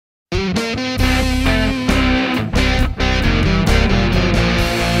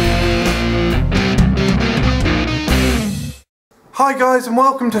Hi guys and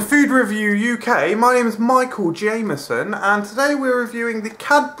welcome to Food Review UK. My name is Michael Jameson and today we're reviewing the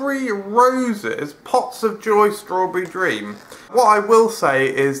Cadbury Roses Pots of Joy Strawberry Dream. What I will say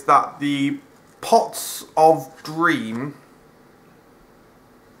is that the Pots of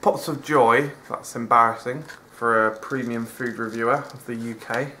Joy, that's embarrassing for a premium food reviewer of the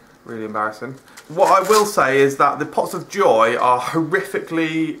UK, really embarrassing. What I will say is that the Pots of Joy are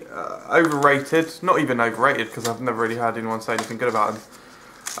horrifically overrated, not even overrated because I've never really heard anyone say anything good about them.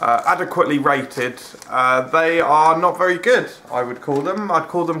 Adequately rated, they are not very good, I would call them. I'd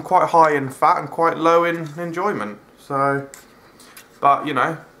call them quite high in fat and quite low in enjoyment. So, but you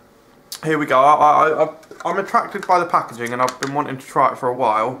know, here we go. I'm attracted by the packaging and I've been wanting to try it for a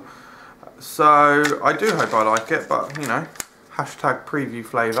while. So I do hope I like it, but you know, hashtag preview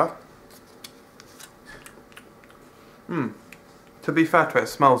flavour. To be fair to it, it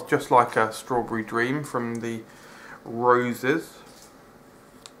smells just like a strawberry dream from the Roses.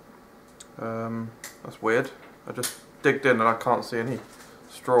 That's weird. I just digged in and I can't see any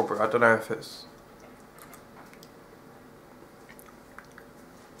strawberry. I don't know if it's...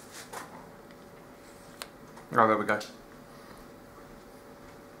 Oh, there we go.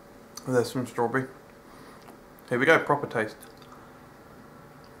 There's some strawberry. Here we go, proper taste.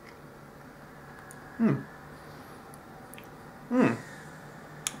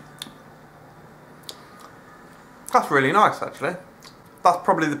 That's really nice actually. That's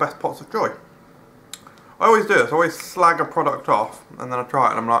probably the best Pots of Joy. I always do this, I always slag a product off and then I try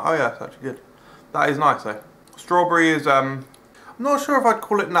it and I'm like, oh yeah, it's actually good. That is nice though. Strawberry is, I'm not sure if I'd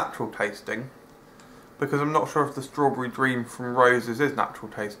call it natural tasting, because I'm not sure if the Strawberry Dream from Roses is natural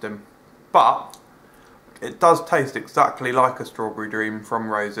tasting. But it does taste exactly like a Strawberry Dream from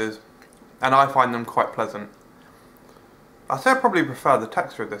Roses and I find them quite pleasant. I'd say I probably prefer the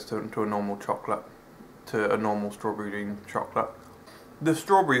texture of this to a normal chocolate, to a normal Strawberry Dream chocolate. The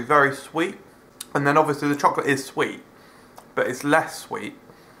strawberry is very sweet, and then obviously the chocolate is sweet, but it's less sweet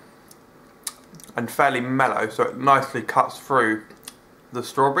and fairly mellow, so it nicely cuts through the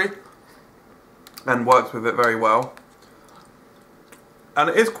strawberry and works with it very well. And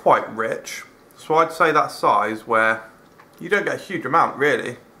it is quite rich, so I'd say that size where you don't get a huge amount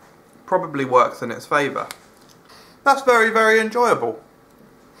really, probably works in its favour. That's very, very enjoyable.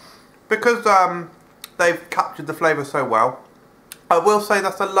 Because they've captured the flavour so well, I will say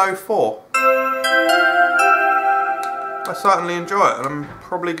that's a low 4. I certainly enjoy it and I'm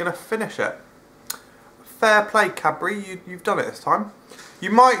probably going to finish it. Fair play Cadbury, you've done it this time. You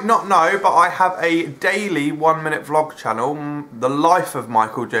might not know, but I have a daily 1-minute vlog channel, The Life of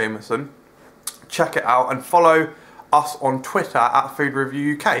Michael Jameson. Check it out and follow us on Twitter at Food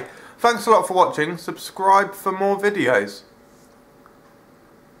Review UK. Thanks a lot for watching, subscribe for more videos.